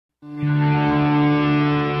You are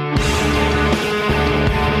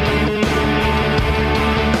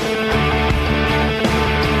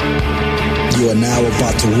now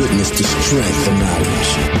about to witness the strength of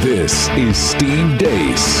knowledge. This is Steve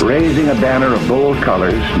Deace. Raising a banner of bold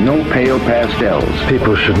colors, no pale pastels.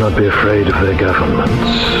 People should not be afraid of their governments.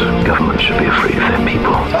 Governments should be afraid of their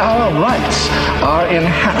people. Our rights are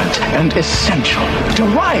inherent and essential,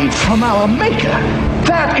 derived from our Maker.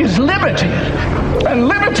 That is liberty. And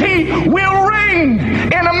liberty will reign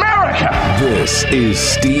in America. This is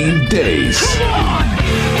Steve Deace.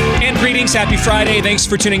 And greetings, happy Friday. Thanks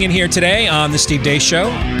for tuning in here today on the Steve Deace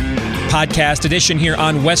Show. Podcast edition here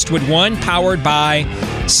on Westwood One, powered by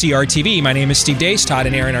CRTV. My name is Steve Deace. Todd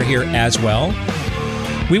and Aaron are here as well.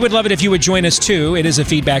 We would love it if you would join us too. It is a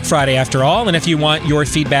Feedback Friday after all. And if you want your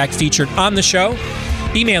feedback featured on the show,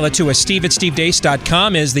 email it to us.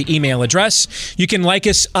 steve@stevedeace.com is the email address. You can like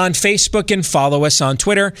us on Facebook and follow us on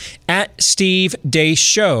Twitter at Steve Deace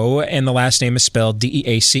Show, and the last name is spelled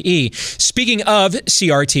D-E-A-C-E. Speaking of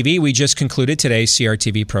CRTV, we just concluded today's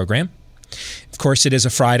CRTV program. Of course, it is a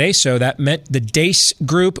Friday, so that meant the Deace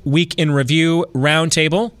Group Week in Review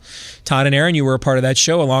Roundtable. Todd and Aaron, you were a part of that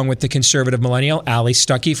show, along with the conservative millennial, Ali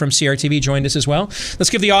Stuckey from CRTV joined us as well. Let's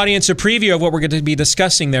give the audience a preview of what we're going to be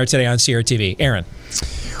discussing there today on CRTV. Aaron.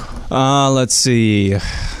 Let's see.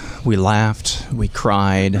 We laughed. We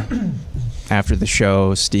cried. After the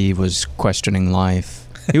show, Steve was questioning life.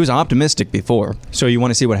 He was optimistic before. So you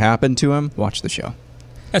want to see what happened to him? Watch the show.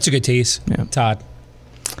 That's a good tease. Yeah. Todd.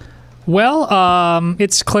 Well,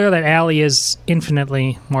 it's clear that Allie is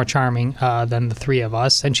infinitely more charming than the three of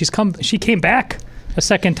us, and she came back a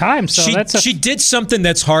second time. So she did something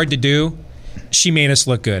that's hard to do. She made us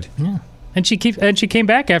look good. Yeah, and she came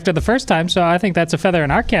back after the first time. So I think that's a feather in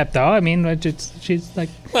our cap, though. I mean, she's like.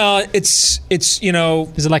 Well, it's you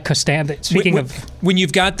know. Is it like Costanza? Speaking of when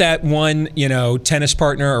you've got that one, tennis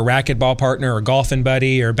partner or racquetball partner or golfing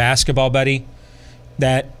buddy or basketball buddy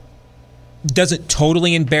that doesn't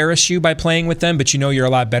totally embarrass you by playing with them, but you're a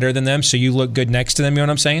lot better than them, so you look good next to them, you know what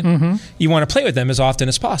I'm saying? Mm-hmm. You want to play with them as often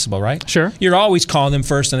as possible, right? Sure. You're always calling them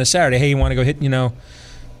first on a Saturday. Hey, you want to go hit,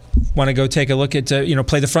 want to go take a look at,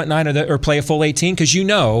 play the front nine or play a full 18? Because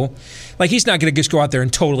he's not going to just go out there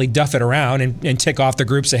and totally duff it around and tick off the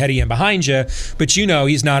groups ahead of you and behind you, but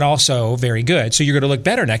he's not also very good, so you're going to look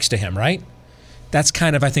better next to him, right? That's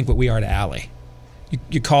kind of, I think, what we are to Allie.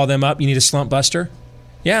 You call them up, you need a slump buster?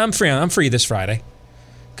 Yeah, I'm free this Friday.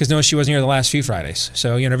 Because no, she wasn't here the last few Fridays.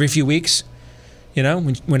 So, every few weeks,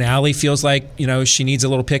 when Allie feels like, she needs a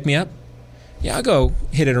little pick-me-up, yeah, I'll go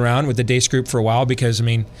hit it around with the Deace Group for a while because,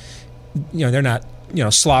 they're not,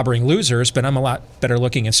 slobbering losers, but I'm a lot better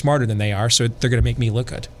looking and smarter than they are, so they're going to make me look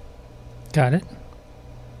good. Got it.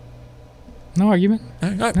 No argument.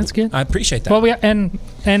 That's good. I appreciate that. Well, and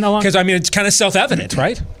along because it's kind of self-evident,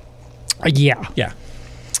 right? Yeah. Yeah.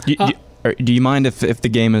 Do you mind if the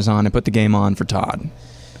game is on and put the game on for Todd?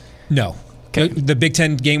 No. Okay. The Big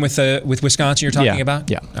Ten game with Wisconsin you're talking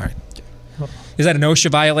about? Yeah. All right. Is that an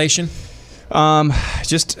OSHA violation?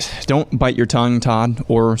 Just don't bite your tongue, Todd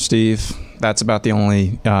or Steve. That's about the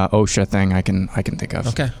only OSHA thing I can think of.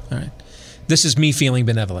 Okay. All right. This is me feeling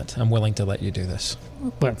benevolent. I'm willing to let you do this.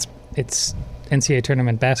 Well, it's NCAA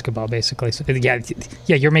tournament basketball, basically. So, yeah,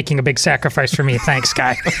 you're making a big sacrifice for me. Thanks,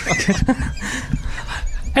 guy.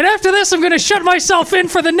 And after this, I'm going to shut myself in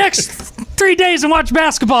for the next 3 days and watch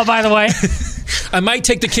basketball, by the way. I might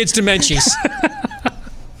take the kids to Menchie's.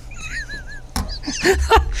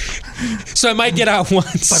 So I might get out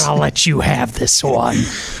once. But I'll let you have this one.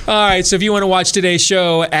 All right, so if you want to watch today's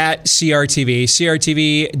show at CRTV,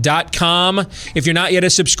 CRTV.com. If you're not yet a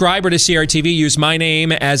subscriber to CRTV, use my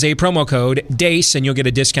name as a promo code, DACE, and you'll get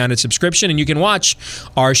a discounted subscription. And you can watch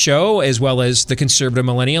our show, as well as the conservative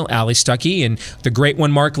millennial, Ali Stuckey, and the great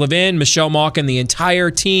one, Mark Levin, Michelle Malkin, the entire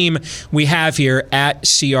team we have here at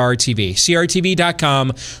CRTV.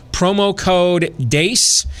 CRTV.com, promo code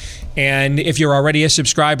DACE. And if you're already a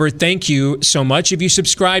subscriber, thank you so much. If you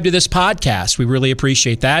subscribe to this podcast, we really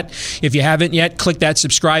appreciate that. If you haven't yet, click that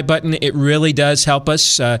subscribe button. It really does help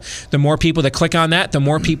us. The more people that click on that, the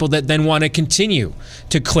more people that then want to continue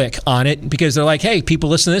to click on it because they're like, hey, people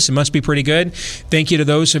listen to this. It must be pretty good. Thank you to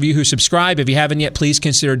those of you who subscribe. If you haven't yet, please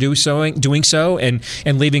consider doing so and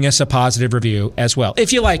leaving us a positive review as well.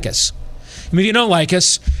 If you like us. I mean, if you don't like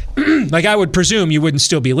us, like I would presume you wouldn't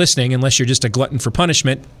still be listening unless you're just a glutton for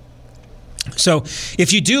punishment. So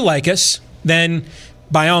if you do like us, then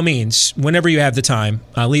by all means, whenever you have the time,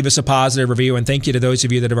 leave us a positive review, and thank you to those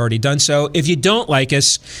of you that have already done so. If you don't like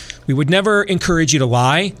us, we would never encourage you to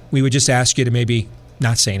lie. We would just ask you to maybe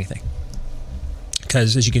not say anything.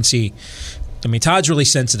 Because as you can see, I mean, Todd's really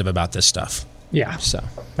sensitive about this stuff. Yeah, So,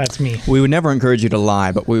 that's me. We would never encourage you to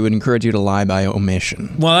lie, but we would encourage you to lie by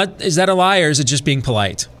omission. well, is that a lie or is it just being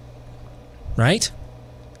polite? Right?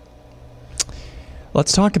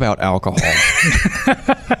 Let's talk about alcohol.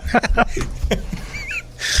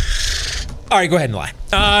 All right, go ahead and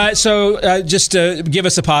lie. So just give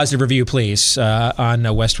us a positive review, please,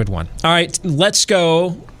 on Westwood One. All right, let's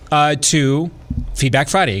go to Feedback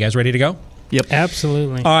Friday. You guys ready to go? Yep.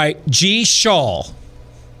 Absolutely. All right, G. Shaw.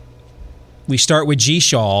 We start with G.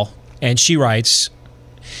 Shaw, and she writes,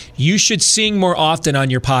 "You should sing more often on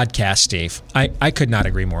your podcast, Steve." I could not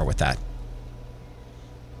agree more with that.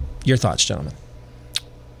 Your thoughts, gentlemen?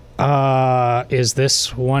 Is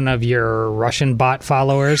this one of your Russian bot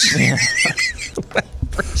followers?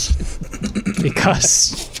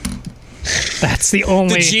 Because that's the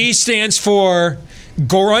only. The G stands for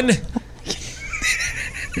Goran.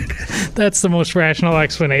 That's the most rational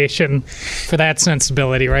explanation for that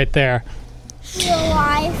sensibility right there. Real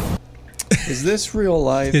life. Is this real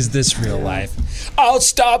life? Is this real life? I'll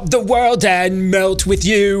stop the world and melt with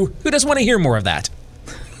you. Who doesn't want to hear more of that?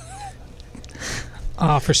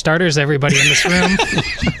 For starters, everybody in this room.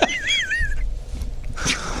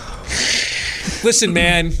 Listen,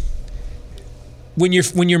 man. When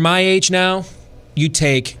you're my age now, you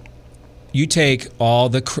take all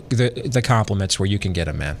the compliments where you can get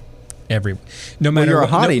them, man. No matter You're a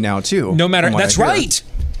what, hottie now too. No matter. from what That's I hear. right.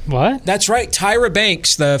 What? That's right. Tyra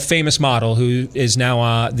Banks, the famous model who is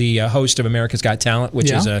now the host of America's Got Talent,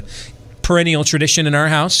 which is a perennial tradition in our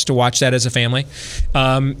house to watch that as a family.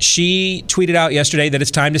 She tweeted out yesterday that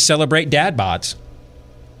it's time to celebrate dad bods.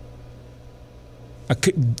 I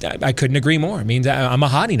couldn't agree more. I mean, I'm a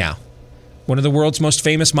hottie now. One of the world's most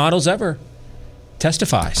famous models ever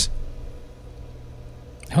testifies.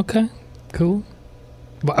 Okay, cool.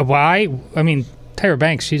 Why? I mean, Tyra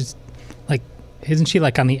Banks, she's like, isn't she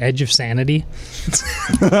like on the edge of sanity?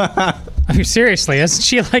 I mean, seriously, hasn't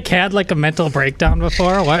she like had like a mental breakdown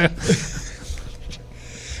before? Why?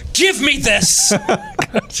 Give me this!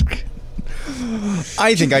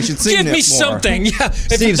 I think I should sing Give it me more. something. Yeah.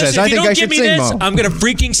 Steve says, I think I should sing more. I'm going to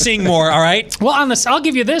freaking sing more, all right? Well, I'll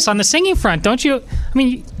give you this on the singing front. Don't you? I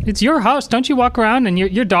mean, it's your house. Don't you walk around and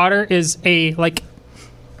your daughter is a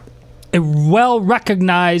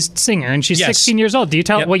well-recognized singer, and she's 16 years old. Do you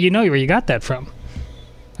tell what you know where you got that from?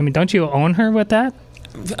 I mean, don't you own her with that?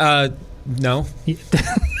 No.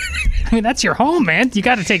 I mean, that's your home, man. You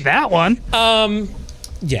got to take that one.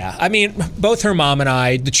 Yeah, I mean, both her mom and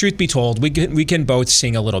I, the truth be told, we can both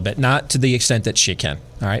sing a little bit, not to the extent that she can,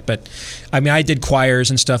 all right? But, I mean, I did choirs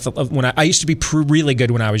and stuff when I used to be really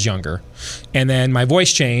good when I was younger. And then my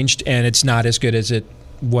voice changed, and it's not as good as it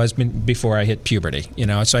was before I hit puberty, you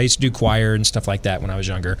know? So I used to do choir and stuff like that when I was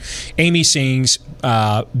younger. Amy sings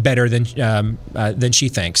better than she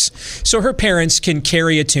thinks. So her parents can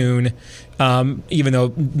carry a tune, even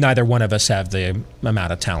though neither one of us have the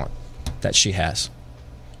amount of talent that she has.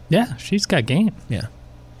 Yeah, she's got game. Yeah.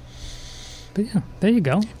 But yeah, there you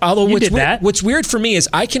go. Although that. What's weird for me is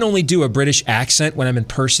I can only do a British accent when I'm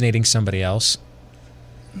impersonating somebody else.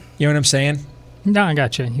 You know what I'm saying? No, I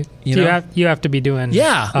got you. You have to be doing.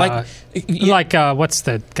 Yeah, what's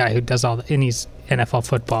the guy who does all the in his NFL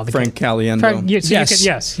football? Frank Caliendo.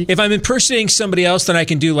 Yes. If I'm impersonating somebody else, then I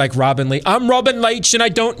can do like Robin Leach. I'm Robin Leach, and I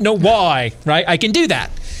don't know why. Right? I can do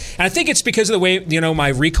that. And I think it's because of the way my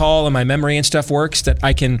recall and my memory and stuff works that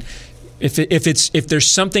I can, if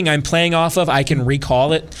there's something I'm playing off of, I can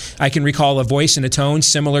recall it. I can recall a voice and a tone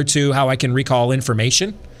similar to how I can recall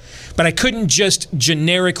information. But I couldn't just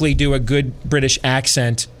generically do a good British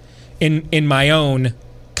accent in my own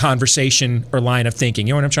conversation or line of thinking.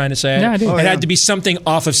 You know what I'm trying to say? Yeah, I do. It had to be something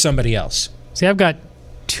off of somebody else. See, I've got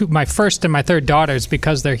my first and my third daughters,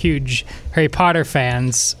 because they're huge Harry Potter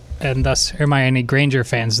fans and thus Hermione Granger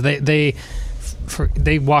fans. They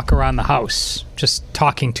walk around the house just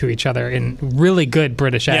talking to each other in really good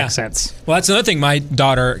British accents. Well, that's another thing my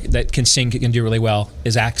daughter that can sing can do really well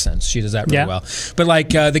is accents. She does that really well. But like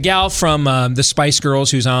the gal from the Spice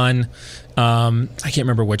Girls who's on, I can't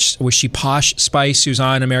remember which, was she Posh Spice who's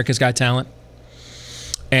on America's Got Talent?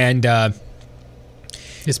 And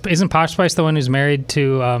isn't Posh Spice the one who's married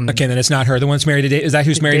to... okay, then it's not her. The one's married to... Is that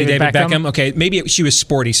who's married to David Beckham? Okay, maybe she was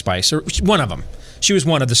Sporty Spice, or one of them. She was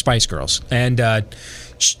one of the Spice Girls. And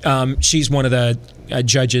she's one of the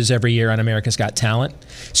judges every year on America's Got Talent.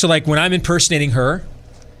 So, like, when I'm impersonating her,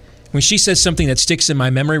 when she says something that sticks in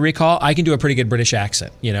my memory recall, I can do a pretty good British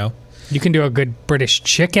accent, you know? You can do a good British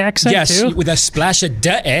chick accent, too? Yes, with a splash of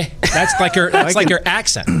duh-eh. That's like her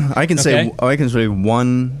accent. I can say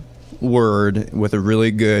one word with a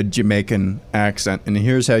really good Jamaican accent, and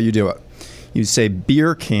here's how you do it. You say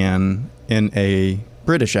beer can in a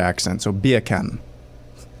British accent, so beer can.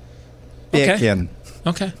 Beer can.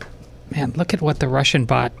 Okay. Man, look at what the Russian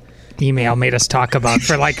bot email made us talk about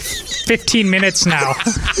for like 15 minutes now.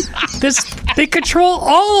 They control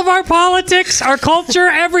all of our politics, our culture,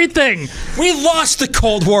 everything. We lost the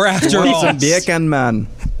Cold War after all. Beer can, man.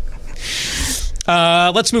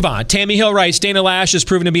 Let's move on. Tammy Hill writes, Dana Lash has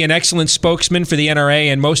proven to be an excellent spokesman for the NRA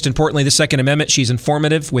and most importantly, the Second Amendment. She's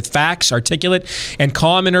informative with facts, articulate, and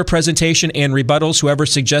calm in her presentation and rebuttals. Whoever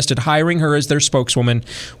suggested hiring her as their spokeswoman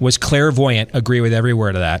was clairvoyant. Agree with every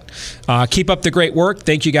word of that. Keep up the great work.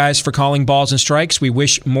 Thank you guys for calling Balls and Strikes. We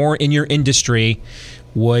wish more in your industry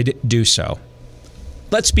would do so.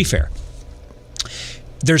 Let's be fair.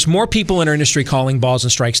 There's more people in our industry calling Balls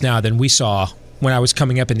and Strikes now than we saw when I was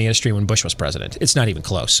coming up in the industry when Bush was president. It's not even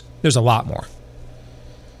close. There's a lot more.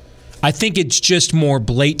 I think it's just more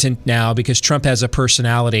blatant now because Trump has a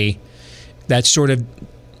personality that sort of,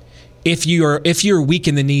 if you're weak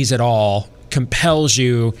in the knees at all, compels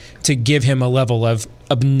you to give him a level of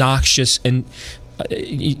obnoxious and,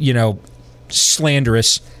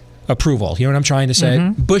 slanderous approval. You know what I'm trying to say?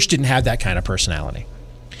 Mm-hmm. Bush didn't have that kind of personality.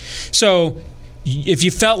 So if you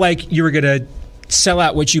felt like you were going to sell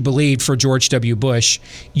out what you believed for George W. Bush,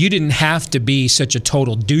 you didn't have to be such a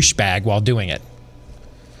total douchebag while doing it.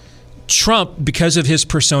 Trump, because of his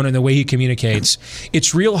persona and the way he communicates,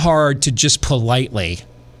 it's real hard to just politely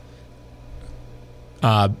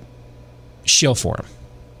shill for him.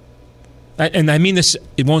 And I mean this,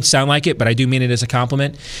 it won't sound like it, but I do mean it as a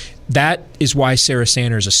compliment. That is why Sarah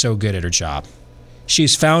Sanders is so good at her job.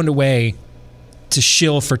 She's found a way to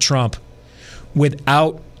shill for Trump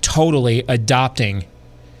without totally adopting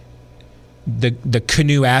the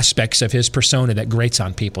canoe aspects of his persona that grates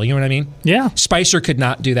on people. You know what I mean? Yeah. Spicer could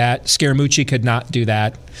not do that. Scaramucci could not do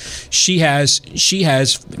that. She has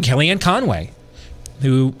Kellyanne Conway,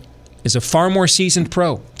 who is a far more seasoned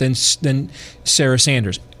pro than Sarah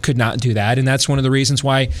Sanders, could not do that. And that's one of the reasons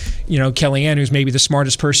why, Kellyanne, who's maybe the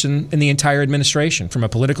smartest person in the entire administration from a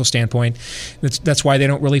political standpoint, that's why they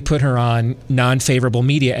don't really put her on non-favorable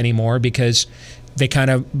media anymore, because they kind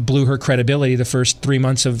of blew her credibility the first 3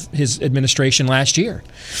 months of his administration last year.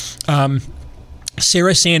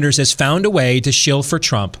 Sarah Sanders has found a way to shill for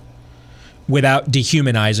Trump without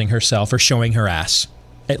dehumanizing herself or showing her ass,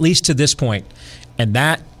 at least to this point. And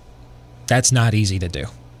that's not easy to do.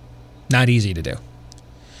 Not easy to do.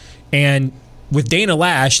 And with Dana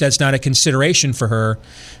Lash, that's not a consideration for her,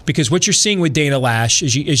 because what you're seeing with Dana Lash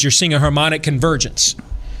is you're seeing a harmonic convergence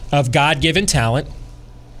of God-given talent.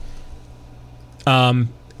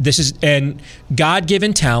 This is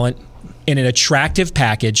God-given talent in an attractive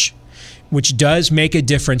package, which does make a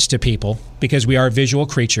difference to people because we are visual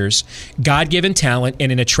creatures. God-given talent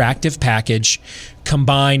in an attractive package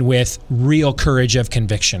combined with real courage of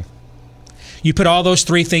conviction. You put all those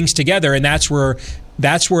three things together, and that's where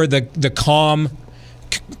the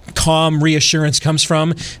calm reassurance comes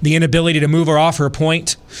from. The inability to move her off her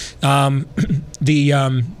point.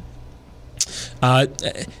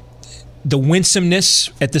 The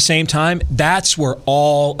winsomeness at the same time, that's where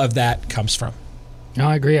all of that comes from. No,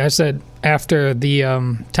 I agree. I said after the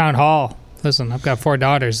town hall, listen, I've got 4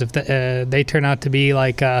 daughters. If they turn out to be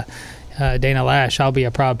like Dana Lash, I'll be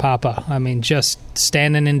a proud papa. I mean, just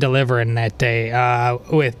standing and delivering that day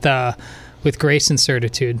with grace and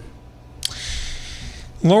certitude.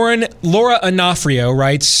 Laura Onofrio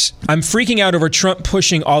writes, I'm freaking out over Trump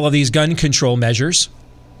pushing all of these gun control measures.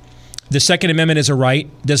 The Second Amendment is a right.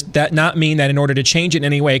 Does that not mean that in order to change it in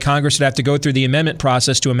any way, Congress would have to go through the amendment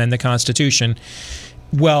process to amend the Constitution?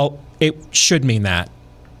 Well, it should mean that.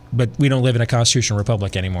 But we don't live in a constitutional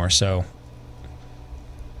republic anymore, so...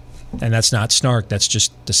 And that's not snark. That's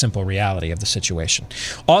just the simple reality of the situation.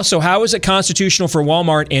 Also, how is it constitutional for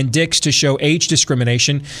Walmart and Dick's to show age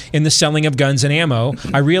discrimination in the selling of guns and ammo?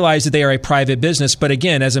 I realize that they are a private business, but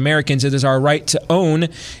again, as Americans, it is our right to own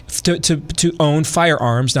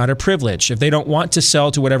firearms, not a privilege. If they don't want to sell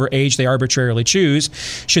to whatever age they arbitrarily choose,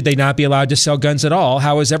 should they not be allowed to sell guns at all?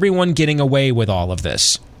 How is everyone getting away with all of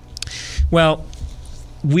this? Well,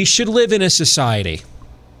 we should live in a society,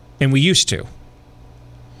 and we used to,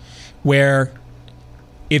 where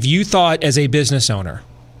if you thought as a business owner,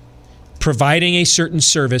 providing a certain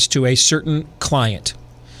service to a certain client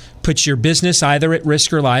puts your business either at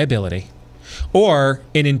risk or liability, or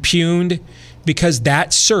it impugned because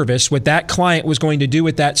that service, what that client was going to do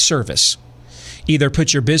with that service, either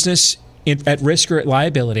put your business at risk or at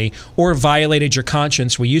liability, or violated your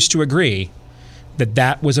conscience, we used to agree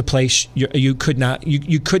that was a place you could not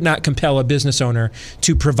compel a business owner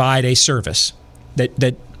to provide a service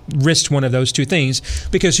that risked one of those two things,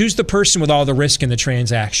 because who's the person with all the risk in the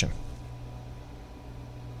transaction?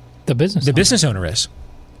 The business The business owner is.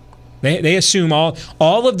 They assume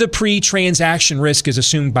all of the pre-transaction risk is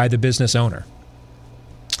assumed by the business owner.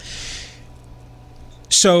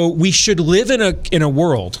 So we should live in a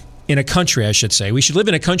world, in a country, I should say. We should live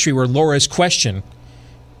in a country where Laura's question,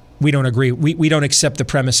 we don't agree. We don't accept the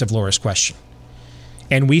premise of Laura's question.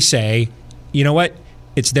 And we say, you know what?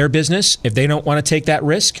 It's their business. If they don't want to take that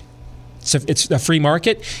risk, it's a free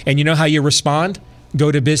market. And you know how you respond? Go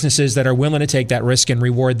to businesses that are willing to take that risk and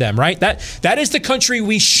reward them, right? That is the country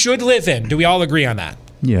we should live in. Do we all agree on that?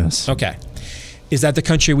 Yes. Okay. Is that the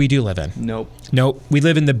country we do live in? Nope. Nope. We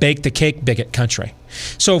live in the bake the cake bigot country.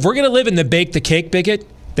 So if we're going to live in the bake the cake bigot,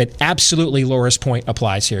 then absolutely Laura's point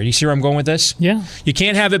applies here. Do you see where I'm going with this? Yeah. You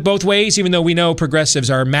can't have it both ways, even though we know progressives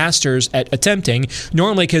are masters at attempting,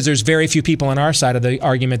 normally because there's very few people on our side of the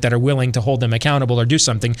argument that are willing to hold them accountable or do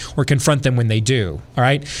something or confront them when they do. All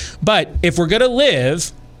right? But if we're going to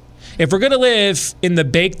live in the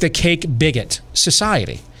bake the cake bigot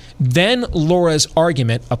society, then Laura's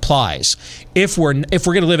argument applies. If we're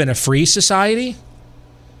going to live in a free society,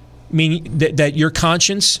 meaning that your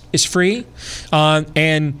conscience is free,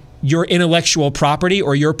 and your intellectual property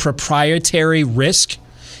or your proprietary risk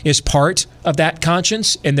is part of that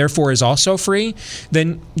conscience and therefore is also free,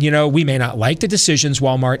 then, we may not like the decisions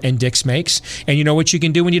Walmart and Dick's makes. And you know what you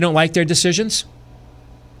can do when you don't like their decisions?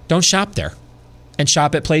 Don't shop there, and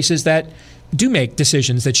shop at places that do make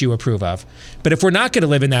decisions that you approve of. But if we're not going to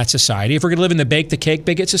live in that society, if we're going to live in the bake the cake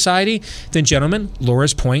bigot society, then, gentlemen,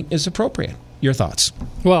 Laura's point is appropriate. Your thoughts?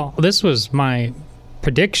 Well, this was my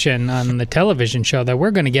prediction on the television show that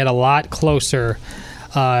we're going to get a lot closer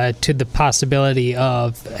to the possibility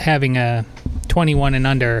of having a 21 and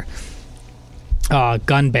under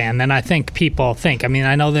gun ban than I think people think. I mean,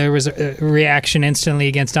 I know there was a reaction instantly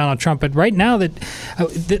against Donald Trump, but right now that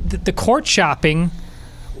the court shopping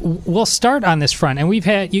will start on this front, and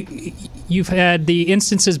you've had the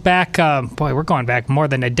instances back. We're going back more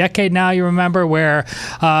than a decade now. You remember where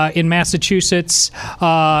in Massachusetts,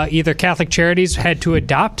 either Catholic Charities had to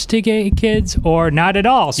adopt to gay kids or not at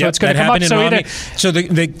all. So it's going to come up. So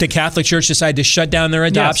the Catholic Church decided to shut down their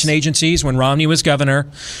adoption agencies when Romney was governor,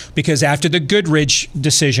 because after the Goodridge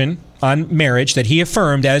decision on marriage that he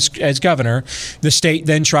affirmed as governor, the state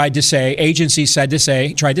then tried to say,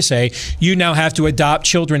 you now have to adopt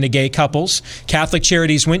children to gay couples. Catholic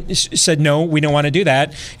Charities said, no, we don't want to do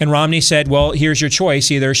that. And Romney said, well, here's your choice,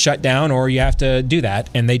 either shut down or you have to do that.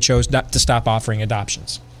 And they chose not to stop offering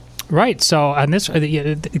adoptions. Right. So on this,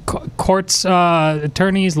 the courts,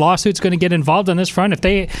 attorneys, lawsuits going to get involved on this front. If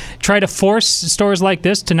they try to force stores like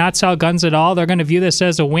this to not sell guns at all, they're going to view this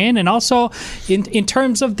as a win. And also, in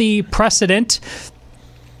terms of the precedent,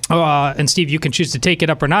 and Steve, you can choose to take it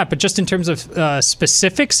up or not, but just in terms of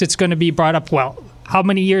specifics, it's going to be brought up. Well, how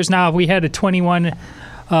many years now have we had a 21?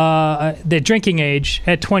 The drinking age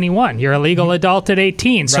at 21. You're a legal adult at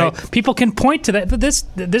 18. So right. People can point to that. But this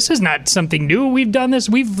is not something new. We've done this.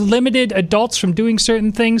 We've limited adults from doing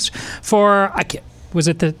certain things for, was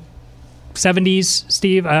it the 70s,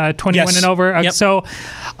 Steve? 21 yes. and over. Yep. So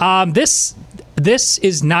this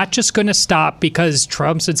is not just going to stop because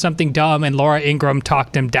Trump said something dumb and Laura Ingraham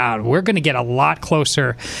talked him down. We're going to get a lot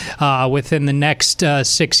closer within the next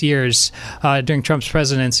 6 years during Trump's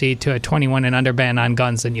presidency to a 21 and under ban on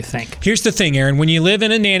guns than you think. Here's the thing, Aaron. When you live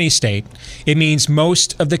in a nanny state, it means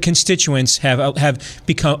most of the constituents have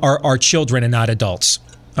become are children and not adults.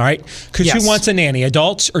 All right? Because yes. Who wants a nanny,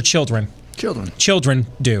 adults or children? Children. Children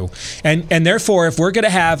do. And therefore, if we're going to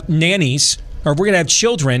have nannies, or we're going to have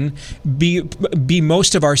children be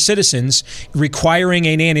most of our citizens requiring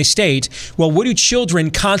a nanny state, well, what do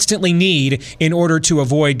children constantly need in order to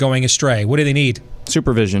avoid going astray? What do they need?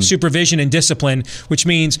 Supervision and discipline, which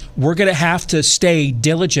means we're going to have to stay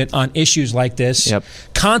diligent on issues like this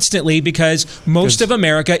constantly because most of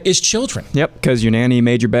America is children. Yep, because your nanny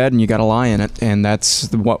made your bed and you got to lie in it, and that's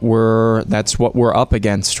what we're up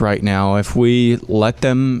against right now. If we let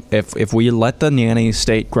the nanny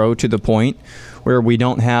state grow to the point where we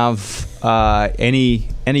don't have any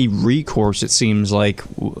recourse, it seems like,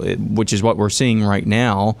 which is what we're seeing right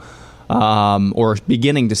now. Or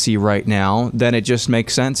beginning to see right now, then it just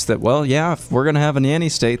makes sense that, well, yeah, if we're going to have a nanny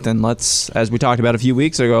state, then let's, as we talked about a few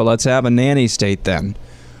weeks ago, let's have a nanny state then.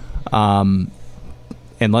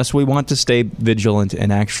 Unless we want to stay vigilant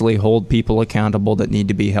and actually hold people accountable that need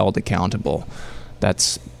to be held accountable.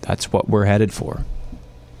 That's what we're headed for.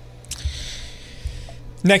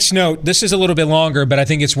 Next note, this is a little bit longer, but I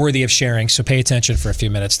think it's worthy of sharing, so pay attention for a few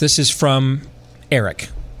minutes. This is from Eric.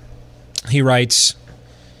 He writes,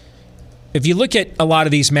 if you look at a lot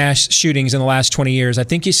of these mass shootings in the last 20 years, I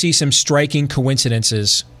think you see some striking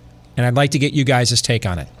coincidences, and I'd like to get you guys' take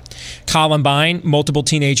on it. Columbine, multiple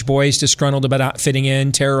teenage boys disgruntled about not fitting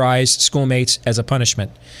in, terrorized schoolmates as a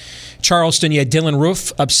punishment. Charleston, you had Dylan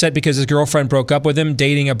Roof, upset because his girlfriend broke up with him,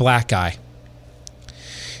 dating a black guy.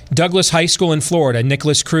 Douglas High School in Florida,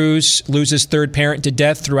 Nicholas Cruz loses third parent to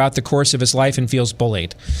death throughout the course of his life and feels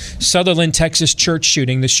bullied. Sutherland, Texas church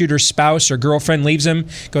shooting, the shooter's spouse or girlfriend leaves him,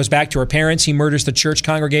 goes back to her parents. He murders the church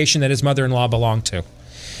congregation that his mother-in-law belonged to.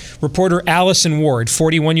 Reporter Allison Ward,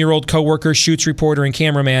 41-year-old co-worker, shoots reporter and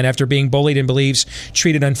cameraman after being bullied and believes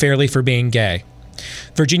treated unfairly for being gay.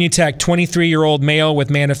 Virginia Tech, 23-year-old male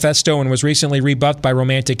with Manifesto and was recently rebuffed by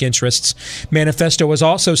romantic interests. Manifesto was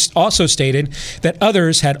also stated that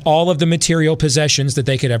others had all of the material possessions that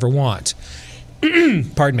they could ever want.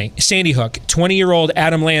 Pardon me. Sandy Hook, 20-year-old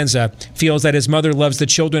Adam Lanza feels that his mother loves the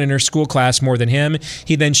children in her school class more than him.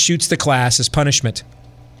 He then shoots the class as punishment.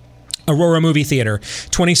 Aurora Movie Theater.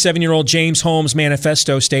 27-year-old James Holmes'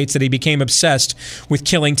 Manifesto states that he became obsessed with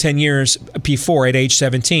killing 10 years before at age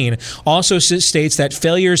 17. Also states that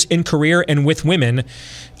failures in career and with women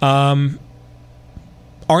aren't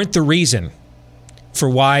the reason for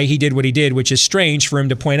why he did what he did, which is strange for him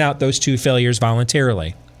to point out those two failures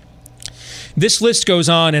voluntarily. This list goes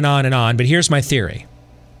on and on and on, but here's my theory.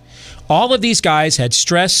 All of these guys had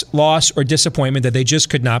stress, loss, or disappointment that they just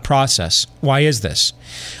could not process. Why is this?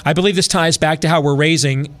 I believe this ties back to how we're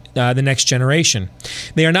raising the next generation.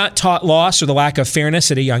 They are not taught loss or the lack of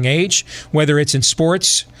fairness at a young age, whether it's in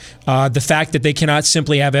sports, the fact that they cannot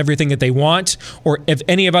simply have everything that they want, or if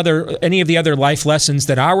any of the other life lessons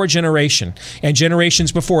that our generation and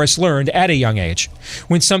generations before us learned at a young age.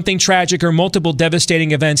 When something tragic or multiple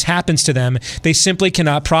devastating events happens to them, they simply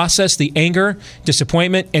cannot process the anger,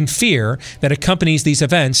 disappointment, and fear that accompanies these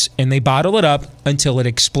events, and they bottle it up until it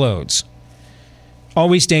explodes.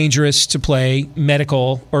 Always dangerous to play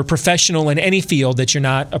medical or professional in any field that you're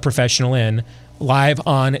not a professional in live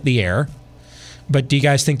on the air. But do you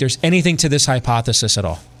guys think there's anything to this hypothesis at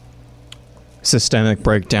all? Systemic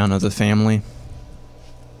breakdown of the family.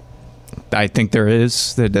 I think there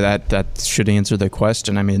is. That should answer the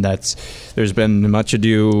question. I mean, there's been much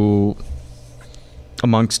ado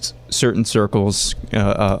amongst certain circles,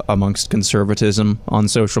 amongst conservatism on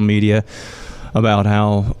social media, about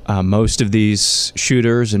how most of these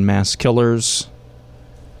shooters and mass killers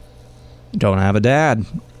don't have a dad.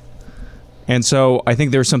 And so I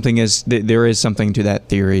think there is something to that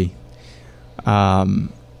theory.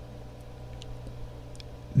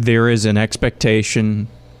 There is an expectation,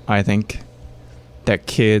 I think, that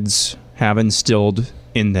kids have instilled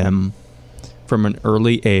in them from an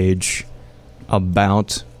early age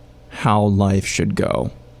about how life should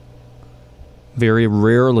go. Very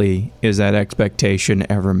rarely is that expectation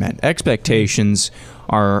ever met. Expectations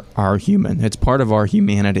are human. It's part of our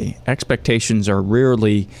humanity. Expectations are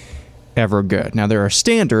rarely ever good. Now, there are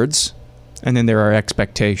standards, and then there are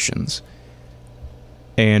expectations.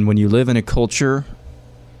 And when you live in a culture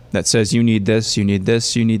that says you need this, you need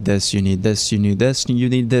this, you need this, you need this, you need this, you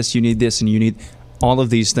need this, you need this, and you need all of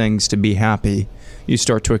these things to be happy, you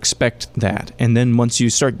start to expect that. And then once you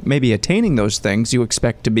start maybe attaining those things, you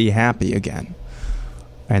expect to be happy again.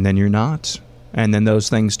 And then you're not. And then those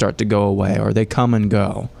things start to go away, or they come and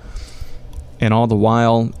go. And all the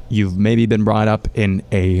while, you've maybe been brought up in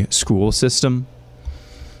a school system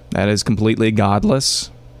that is completely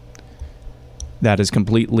godless, that is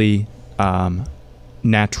completely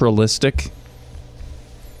naturalistic,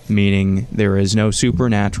 meaning there is no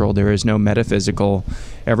supernatural, there is no metaphysical.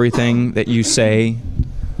 Everything that you say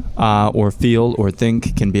or feel or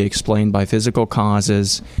think can be explained by physical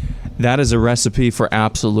causes. That is a recipe for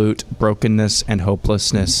absolute brokenness and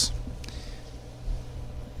hopelessness.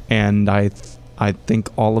 And I think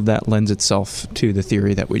all of that lends itself to the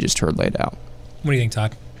theory that we just heard laid out. What do you think,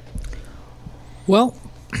 Todd? Well,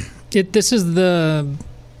 this is the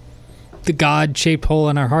God-shaped hole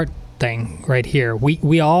in our heart thing right here.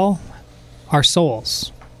 We all are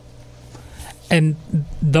souls. And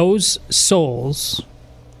those souls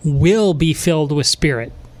will be filled with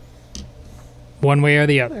spirit, one way or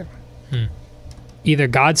the other. Either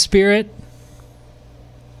God's spirit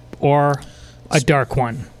or a dark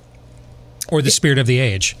one. Or the spirit of the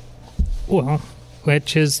age. Well,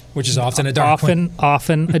 which is often a dark one.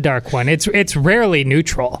 Often a dark one. It's rarely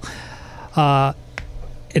neutral. And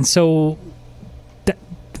so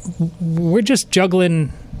we're just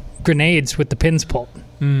juggling grenades with the pins pulled.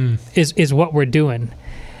 Is what we're doing.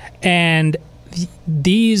 And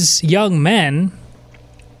these young men,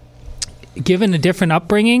 given a different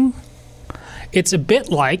upbringing, it's a bit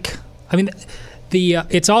like,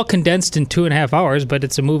 It's all condensed in 2.5 hours, but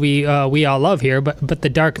it's a movie we all love here. But The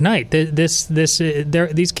Dark Knight,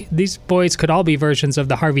 these boys could all be versions of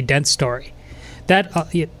the Harvey Dent story.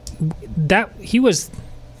 He was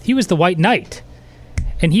the White Knight,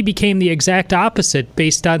 and he became the exact opposite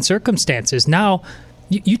based on circumstances. Now,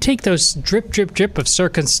 you take those drip of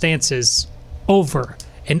circumstances over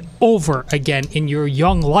and over again in your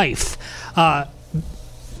young life.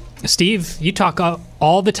 Steve, you talk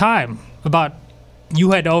all the time about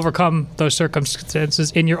you had to overcome those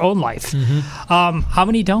circumstances in your own life. How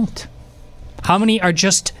many don't? How many are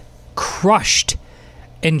just crushed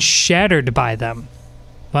and shattered by them?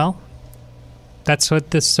 Well, that's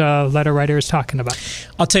what this letter writer is talking about.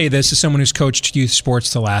 I'll tell you this, as someone who's coached youth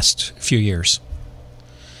sports the last few years.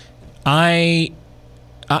 I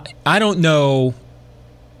don't know,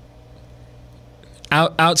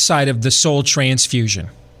 outside of the soul transfusion,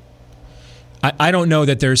 I don't know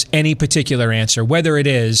that there's any particular answer, whether it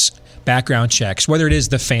is background checks, whether it is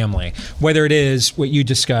the family, whether it is what you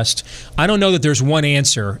discussed. I don't know that there's one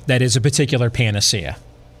answer that is a particular panacea.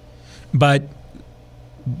 But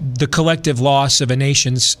the collective loss of a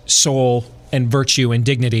nation's soul and virtue and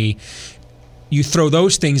dignity, you throw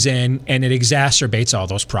those things in and it exacerbates all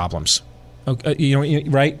those problems. Okay,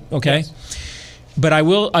 right? Okay. Yes. But I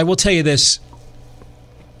will tell you this.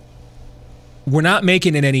 We're not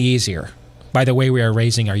making it any easier by the way we are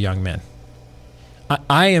raising our young men.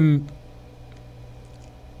 I am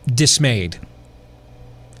dismayed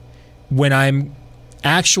when I'm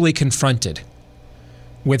actually confronted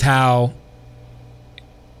with how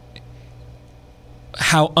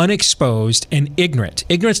unexposed and ignorant.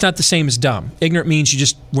 Ignorant's not the same as dumb. Ignorant means you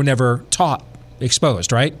just were never taught,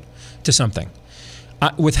 exposed, right, to something.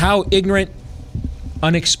 With how ignorant,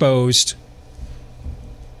 unexposed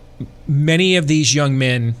many of these young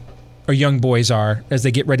men or young boys are as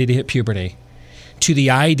they get ready to hit puberty, to the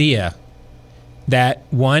idea that,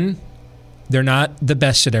 one, they're not the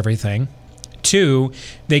best at everything. Two,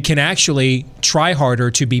 they can actually try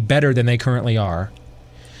harder to be better than they currently are.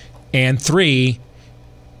 And three,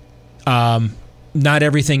 not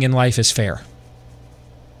everything in life is fair.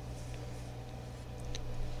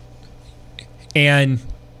 And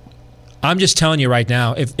I'm just telling you right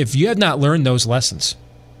now, if you have not learned those lessons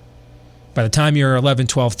by the time you're 11,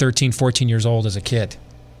 12, 13, 14 years old as a kid,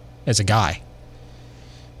 as a guy,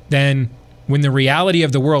 then when the reality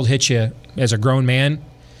of the world hits you as a grown man,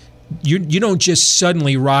 you don't just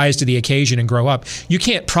suddenly rise to the occasion and grow up. You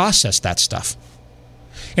can't process that stuff.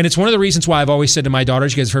 And it's one of the reasons why I've always said to my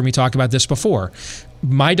daughters, you guys have heard me talk about this before,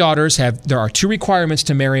 my daughters there are two requirements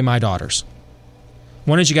to marry my daughters.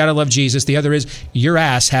 One is you got to love Jesus. The other is your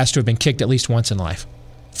ass has to have been kicked at least once in life,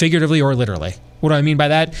 figuratively or literally. What do I mean by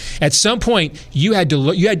that? At some point, you had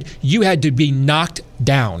to be knocked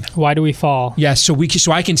down. Why do we fall? Yes, so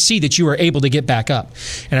I can see that you are able to get back up.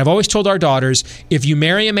 And I've always told our daughters, if you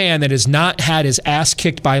marry a man that has not had his ass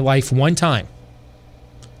kicked by life one time,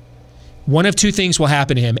 one of two things will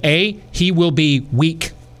happen to him. A, he will be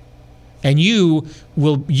weak, and you'll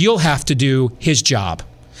have to do his job.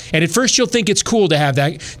 And at first you'll think it's cool to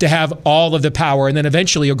have all of the power, and then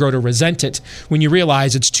eventually you'll grow to resent it when you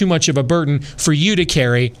realize it's too much of a burden for you to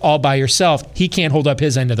carry all by yourself. He can't hold up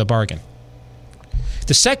his end of the bargain.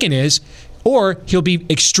 The second is, or he'll be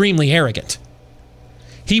extremely arrogant.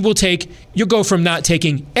 You'll go from not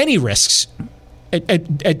taking any risks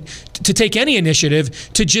to take any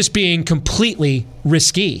initiative to just being completely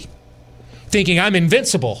risky, thinking I'm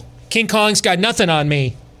invincible. King Kong's got nothing on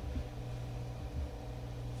me.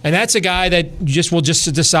 And that's a guy that will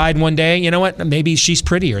just decide one day, you know what, maybe she's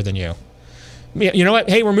prettier than you. You know what,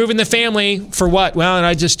 hey, we're moving the family for what? Well, and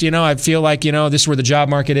I feel like, this is where the job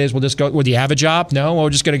market is. We'll just go. Well, do you have a job? No, well, we're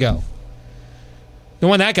just going to go. Don't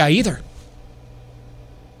want that guy either.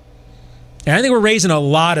 And I think we're raising a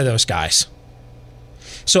lot of those guys.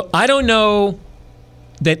 So I don't know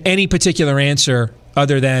that any particular answer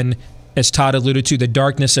other than, as Todd alluded to, the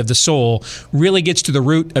darkness of the soul really gets to the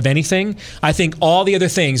root of anything. I think all the other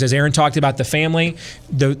things, as Aaron talked about, the family,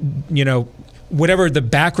 whatever the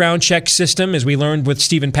background check system, as we learned with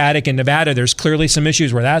Stephen Paddock in Nevada, there's clearly some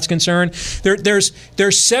issues where that's concerned.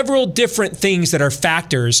 There's several different things that are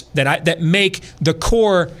factors that make the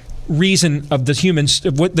core reason of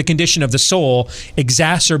the the condition of the soul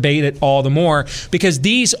exacerbate it all the more, because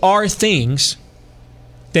these are things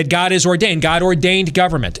that God has ordained. God ordained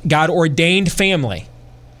government. God ordained family.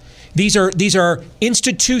 These are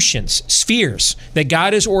institutions, spheres that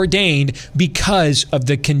God has ordained because of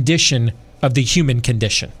the condition of the human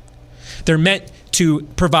condition. They're meant to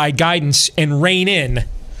provide guidance and rein in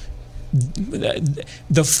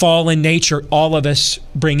the fallen nature all of us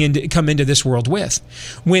come into this world with.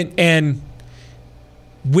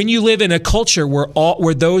 When you live in a culture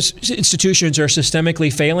where those institutions are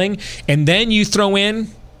systemically failing, and then you throw in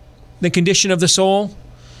the condition of the soul,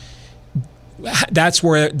 that's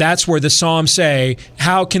where the Psalms say,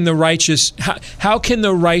 how can the righteous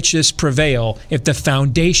prevail if the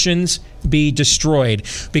foundations be destroyed?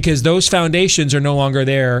 Because those foundations are no longer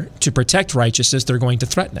there to protect righteousness, they're going to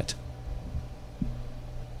threaten it.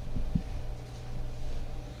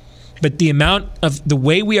 But the amount of the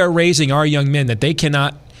way we are raising our young men that they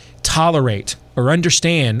cannot tolerate or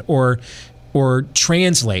understand or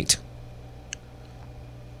translate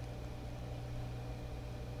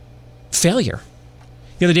failure.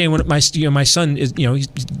 The other day, when my son is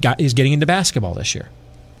getting into basketball this year,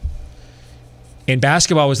 and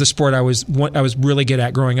basketball was the sport I was really good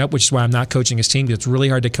at growing up, which is why I'm not coaching his team. Because it's really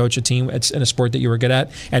hard to coach a team in a sport that you were good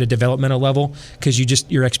at a developmental level, because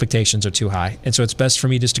your expectations are too high, and so it's best for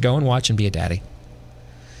me just to go and watch and be a daddy.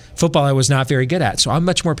 Football I was not very good at, so I'm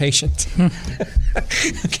much more patient.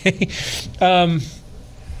 Okay.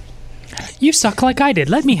 You suck like I did.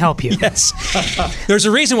 Let me help you. Yes. There's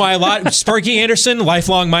a reason why Sparky Anderson,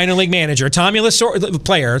 lifelong minor league manager. Tommy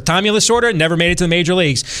Lasorda never made it to the major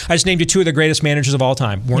leagues. I just named you two of the greatest managers of all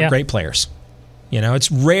time. Weren't great players.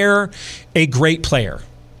 It's rare a great player.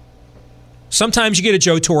 Sometimes you get a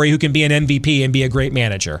Joe Torre who can be an MVP and be a great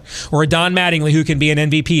manager, or a Don Mattingly who can be an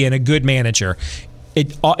MVP and a good manager.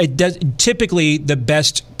 It does. Typically, the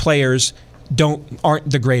best players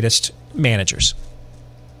aren't the greatest managers,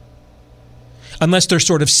 unless they're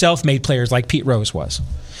sort of self-made players like Pete Rose was.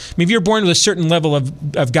 I mean, if you're born with a certain level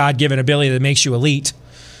of God-given ability that makes you elite,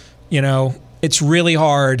 it's really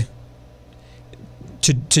hard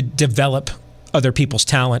to develop other people's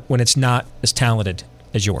talent when it's not as talented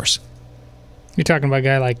as yours. You're talking about a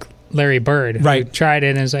guy like Larry Bird, who tried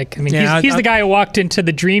it and is like, he's the guy who walked into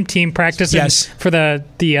the dream team practice for the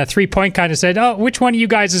 3-point contest and said, "Oh, which one of you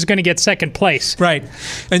guys is going to get second place?" Right.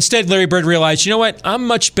 Instead, Larry Bird realized, you know what? I'm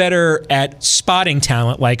much better at spotting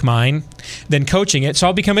talent like mine than coaching it, so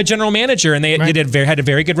I'll become a general manager. And they had a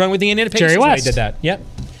very good run with the Indiana Pacers. Jerry West did that. Yep.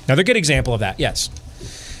 Another good example of that. Yes.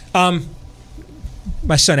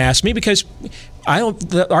 My son asked me, because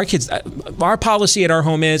our policy at our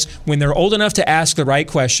home is, when they're old enough to ask the right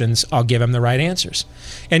questions, I'll give them the right answers.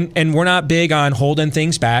 And we're not big on holding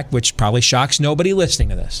things back, which probably shocks nobody listening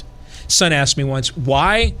to this. Son asked me once,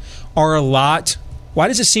 why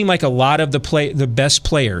does it seem like a lot of the best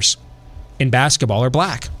players in basketball are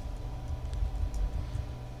black?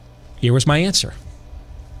 Here was my answer.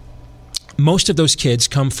 Most of those kids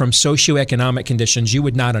come from socioeconomic conditions you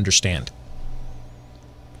would not understand.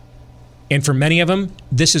 And for many of them,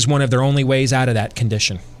 this is one of their only ways out of that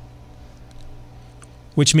condition.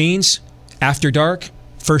 Which means, after dark,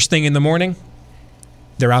 first thing in the morning,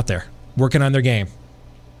 they're out there working on their game.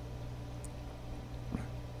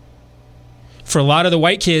 For a lot of the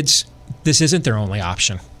white kids, this isn't their only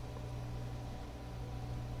option.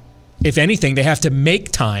 If anything, they have to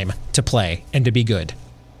make time to play and to be good,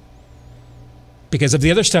 because of the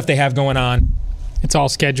other stuff they have going on. It's all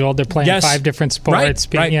scheduled. They're playing 5 different sports.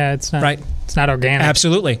 Right. Yeah, it's not organic.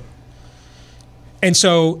 Absolutely. And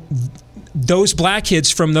so those black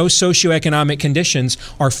kids from those socioeconomic conditions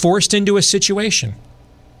are forced into a situation.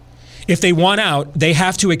 If they want out, they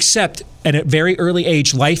have to accept at a very early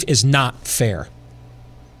age, life is not fair.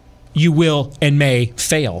 You will and may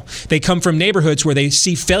fail. They come from neighborhoods where they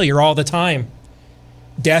see failure all the time.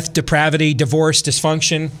 Death, depravity, divorce,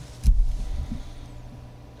 dysfunction.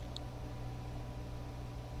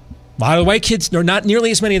 A lot of the white kids, or not nearly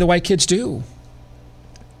as many of the white kids do.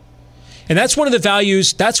 And that's one of the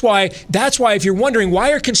values. That's why if you're wondering,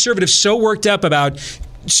 why are conservatives so worked up about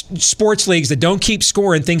sports leagues that don't keep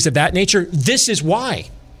score and things of that nature, this is why.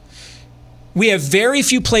 We have very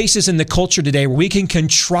few places in the culture today where we can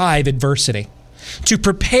contrive adversity to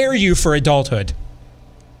prepare you for adulthood.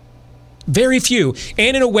 Very few.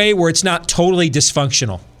 And in a way where it's not totally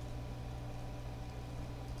dysfunctional.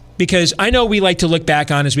 Because I know we like to look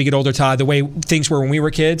back on, as we get older, Todd, the way things were when we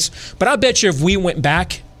were kids. But I bet you if we went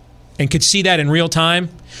back and could see that in real time,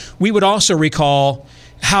 we would also recall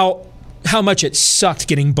how much it sucked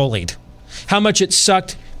getting bullied. How much it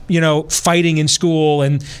sucked, fighting in school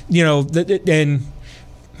and,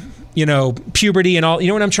 puberty and all. You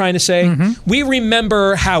know what I'm trying to say? Mm-hmm. We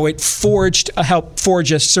remember how it helped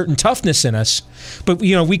forge a certain toughness in us. But,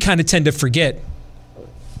 we kind of tend to forget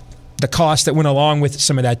the cost that went along with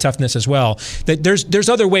some of that toughness as well. That there's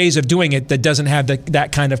other ways of doing it that doesn't have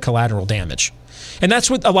that kind of collateral damage. And that's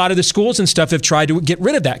what a lot of the schools and stuff have tried to get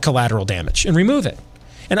rid of, that collateral damage and remove it.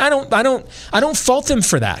 And I don't fault them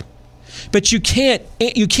for that. But you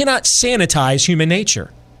cannot sanitize human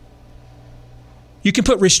nature. You can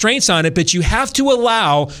put restraints on it, but you have to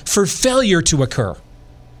allow for failure to occur.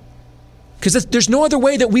 Because there's no other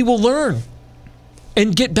way that we will learn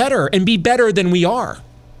and get better and be better than we are.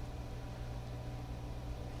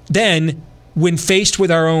 Then, when faced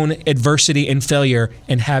with our own adversity and failure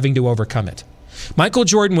and having to overcome it. Michael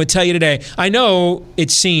Jordan would tell you today, I know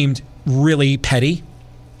it seemed really petty.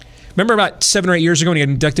 Remember about 7 or 8 years ago when he got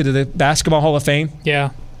inducted to the Basketball Hall of Fame?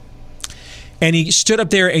 Yeah. And he stood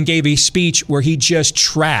up there and gave a speech where he just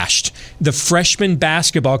trashed the freshman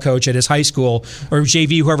basketball coach at his high school, or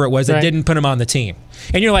JV, whoever it was, that didn't put him on the team.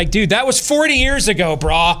 And you're like, dude, that was 40 years ago,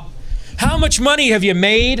 brah. How much money have you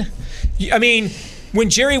made? I mean, when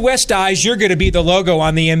Jerry West dies, you're going to be the logo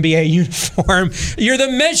on the NBA uniform. You're the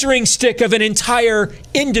measuring stick of an entire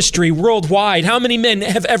industry worldwide. How many men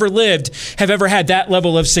have ever lived, have ever had that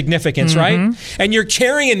level of significance, right? And you're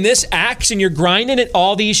carrying this axe and you're grinding it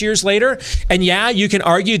all these years later. And yeah, you can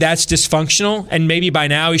argue that's dysfunctional, and maybe by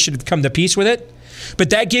now he should have come to peace with it. But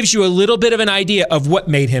that gives you a little bit of an idea of what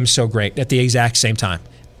made him so great at the exact same time.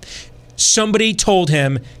 Somebody told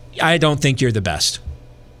him, I don't think you're the best.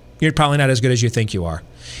 You're probably not as good as you think you are.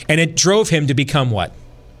 And it drove him to become what?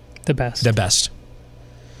 The best. The best.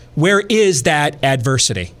 Where is that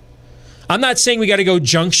adversity? I'm not saying we got to go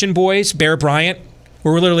Junction Boys, Bear Bryant,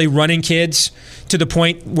 where we're literally running kids to the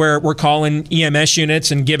point where we're calling EMS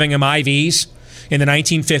units and giving them IVs in the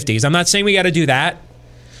 1950s. I'm not saying we got to do that.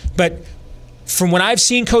 But from what I've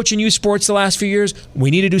seen coaching youth sports the last few years, we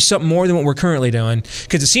need to do something more than what we're currently doing,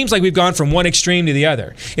 because it seems like we've gone from one extreme to the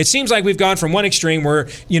other. It seems like we've gone from one extreme where,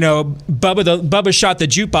 Bubba shot the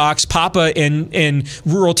jukebox. Papa in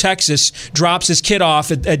rural Texas drops his kid off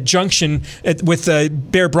at Junction with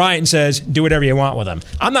Bear Bryant and says, do whatever you want with him.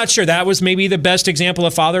 I'm not sure that was maybe the best example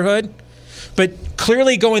of fatherhood. But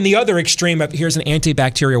clearly going the other extreme of here's an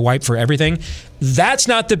antibacterial wipe for everything, that's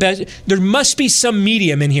not the best. There must be some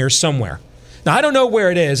medium in here somewhere. Now, I don't know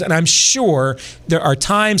where it is, and I'm sure there are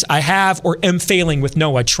times I have or am failing with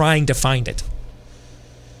Noah trying to find it.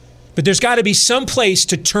 But there's got to be some place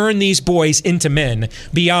to turn these boys into men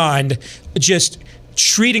beyond just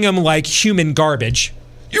treating them like human garbage.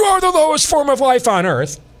 You are the lowest form of life on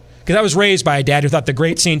earth. Because I was raised by a dad who thought The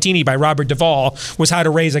Great Santini by Robert Duvall was how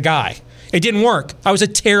to raise a guy. It didn't work. I was a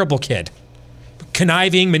terrible kid.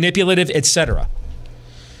 Conniving, manipulative, etc.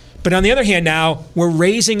 But on the other hand, now we're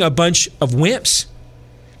raising a bunch of wimps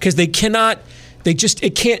because the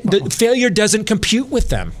failure doesn't compute with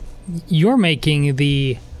them. You're making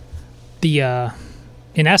the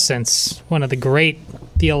in essence, one of the great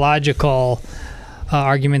theological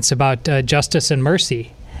arguments about justice and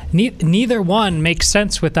mercy. Neither one makes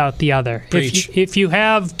sense without the other. If you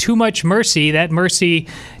have too much mercy, that mercy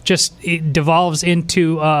just devolves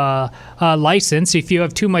into license. If you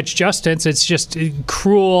have too much justice, it's just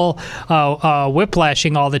cruel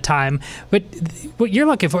whiplashing all the time. But what you're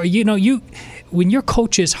looking for, when your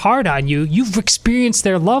coach is hard on you, you've experienced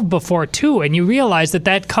their love before too, and you realize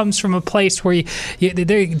that comes from a place where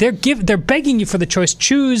they're begging you for the choice.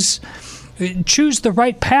 Choose the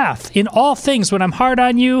right path in all things. When I'm hard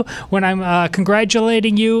on you, when I'm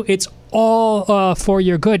congratulating you, it's all for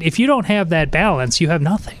your good. If you don't have that balance, you have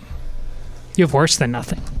nothing. You have worse than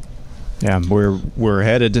nothing. Yeah, we're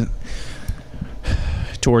headed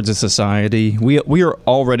towards a society. We are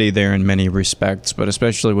already there in many respects, but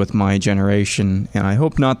especially with my generation, and I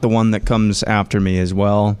hope not the one that comes after me as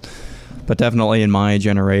well, but definitely in my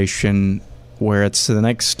generation, where it's the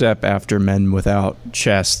next step after men without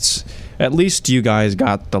chests. At least you guys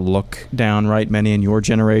got the look down right. Many in your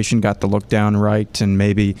generation got the look down right, and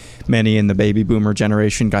maybe many in the baby boomer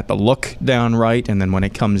generation got the look down right, and then when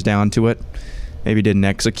it comes down to it, maybe didn't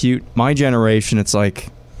execute. My generation, it's like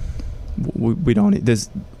we don't.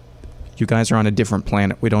 You guys are on a different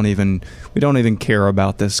planet. We don't even care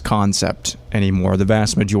about this concept anymore. The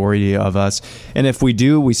vast majority of us, and if we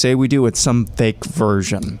do, we say we do. It's some fake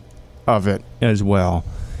version of it as well.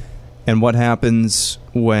 And what happens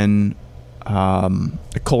when a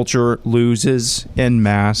culture loses en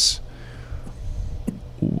masse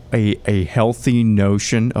a healthy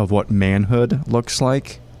notion of what manhood looks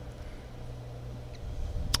like?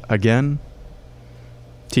 Again,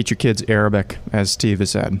 teach your kids Arabic, as Steve has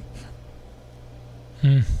said.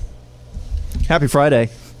 Happy Friday.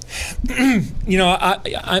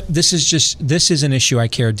 This is an issue I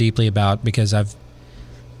care deeply about, because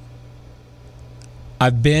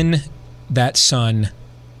I've been that son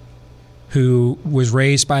who was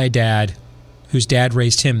raised by a dad whose dad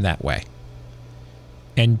raised him that way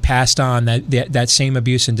and passed on that same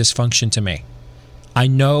abuse and dysfunction to me. I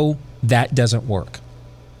know that doesn't work.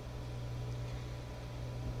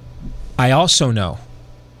 I also know,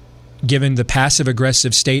 given the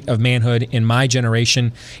passive-aggressive state of manhood in my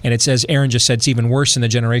generation, and it says, Aaron just said it's even worse in the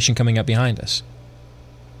generation coming up behind us,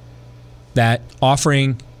 that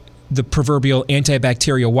offering the proverbial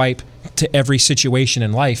antibacterial wipe to every situation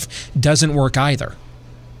in life doesn't work either.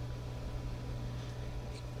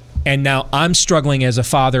 And now I'm struggling as a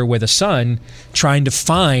father with a son, trying to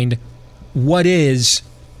find what is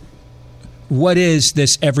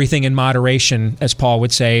this everything in moderation, as Paul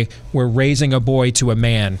would say. We're raising a boy to a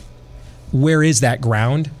man. Where is that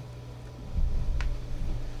ground?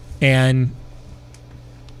 And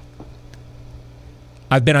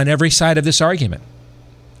I've been on every side of this argument.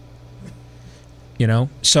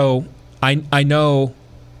 So I know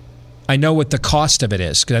what the cost of it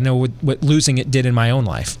is, because I know what losing it did in my own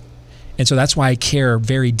life. And so that's why I care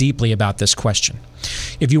very deeply about this question.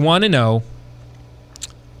 If you want to know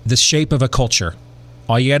the shape of a culture,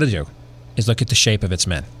 all you got to do is look at the shape of its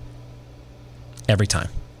men. Every time.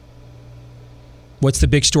 What's the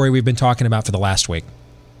big story we've been talking about for the last week?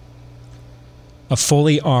 A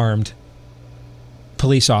fully armed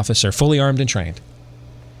police officer, fully armed and trained,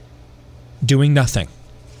 doing nothing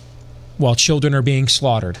while children are being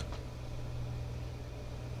slaughtered.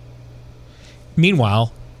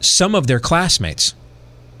 Meanwhile, some of their classmates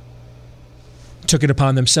took it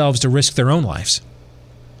upon themselves to risk their own lives.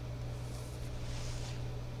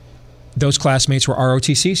 Those classmates were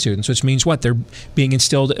ROTC students, which means what? They're being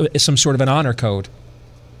instilled some sort of an honor code.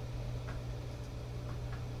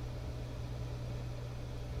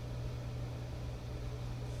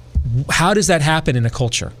 How does that happen in a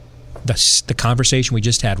culture? The conversation we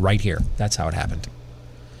just had right here. That's how it happened.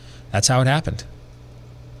 That's how it happened.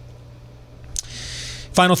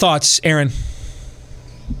 Final thoughts, Aaron.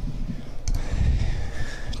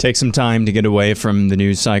 Take some time to get away from the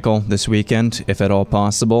news cycle this weekend, if at all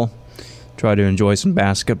possible. Try to enjoy some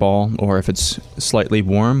basketball, or if it's slightly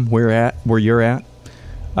warm where you're at,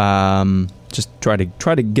 just try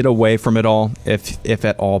to get away from it all, if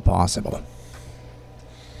at all possible.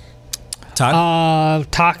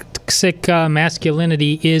 Todd? Toxic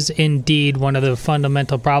masculinity is indeed one of the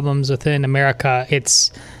fundamental problems within America.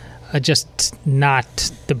 It's just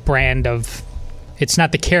not the brand of, it's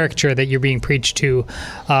not the caricature that you're being preached to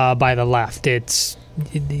by the left.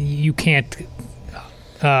 You can't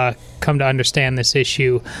come to understand this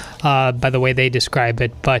issue by the way they describe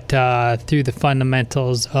it, but through the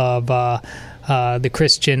fundamentals of the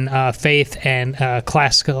Christian faith and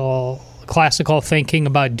classical thinking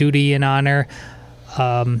about duty and honor.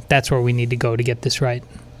 That's where we need to go to get this right.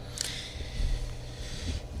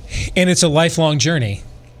 And it's a lifelong journey.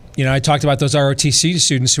 I talked about those ROTC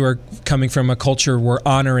students who are coming from a culture where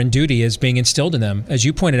honor and duty is being instilled in them. As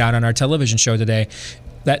you pointed out on our television show today,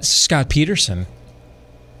 that Scott Peterson,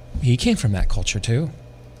 he came from that culture too.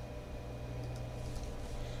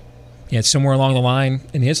 Yet somewhere along the line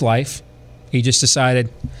in his life, he just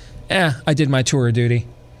decided, I did my tour of duty.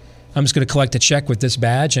 I'm just going to collect a check with this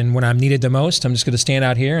badge, and when I'm needed the most, I'm just going to stand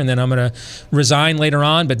out here, and then I'm going to resign later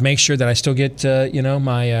on, but make sure that I still get,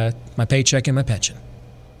 my paycheck and my pension.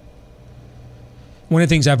 One of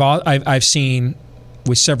the things I've seen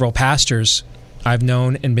with several pastors I've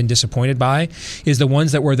known and been disappointed by is the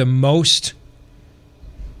ones that were the most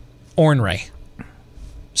ornery,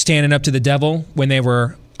 standing up to the devil when they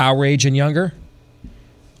were our age and younger,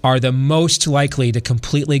 are the most likely to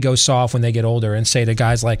completely go soft when they get older and say to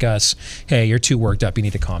guys like us, hey, you're too worked up, you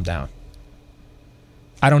need to calm down.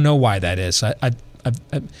 I don't know why that is.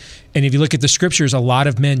 And if you look at the scriptures, a lot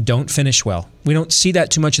of men don't finish well. We don't see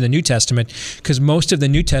that too much in the New Testament because most of the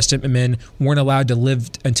New Testament men weren't allowed to live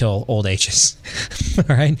until old ages.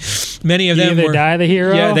 All right? Many of them either die the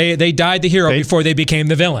hero? Yeah, they died the hero before they became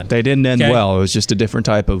the villain. They didn't end well. It was just a different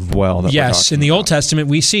type of well. Yes, in the Old Testament,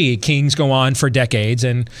 we see kings go on for decades,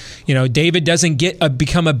 and David doesn't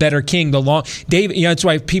become a better king. David, that's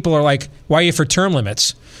why people are like, "Why are you for term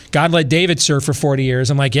limits?" God let David serve for 40 years.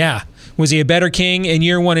 I'm like, yeah. Was he a better king in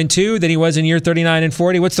year 1 and 2 than he was in year 39 and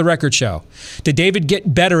 40? What's the record show? Did David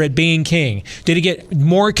get better at being king? Did he get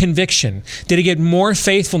more conviction? Did he get more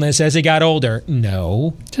faithfulness as he got older?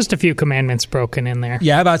 No. Just a few commandments broken in there.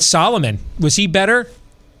 Yeah, about Solomon. Was he better,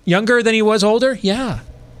 younger than he was older? Yeah.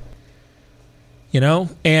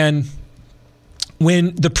 And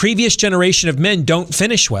when the previous generation of men don't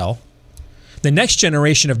finish well, the next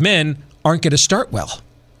generation of men aren't going to start well.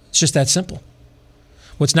 It's just that simple.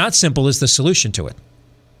 What's not simple is the solution to it.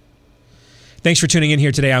 Thanks for tuning in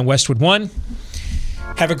here today on Westwood One.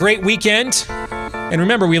 Have a great weekend. And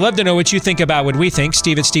remember, we love to know what you think about what we think.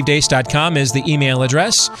 Steve@stevedeace.com is the email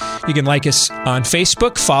address. You can like us on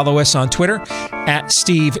Facebook, follow us on Twitter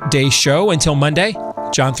 @Steve Deace Show. Until Monday,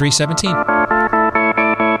 John 3:17.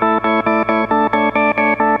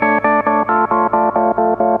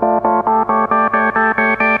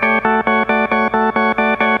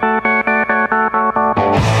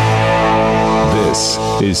 This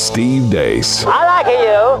is Steve Deace. I like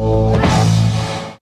you.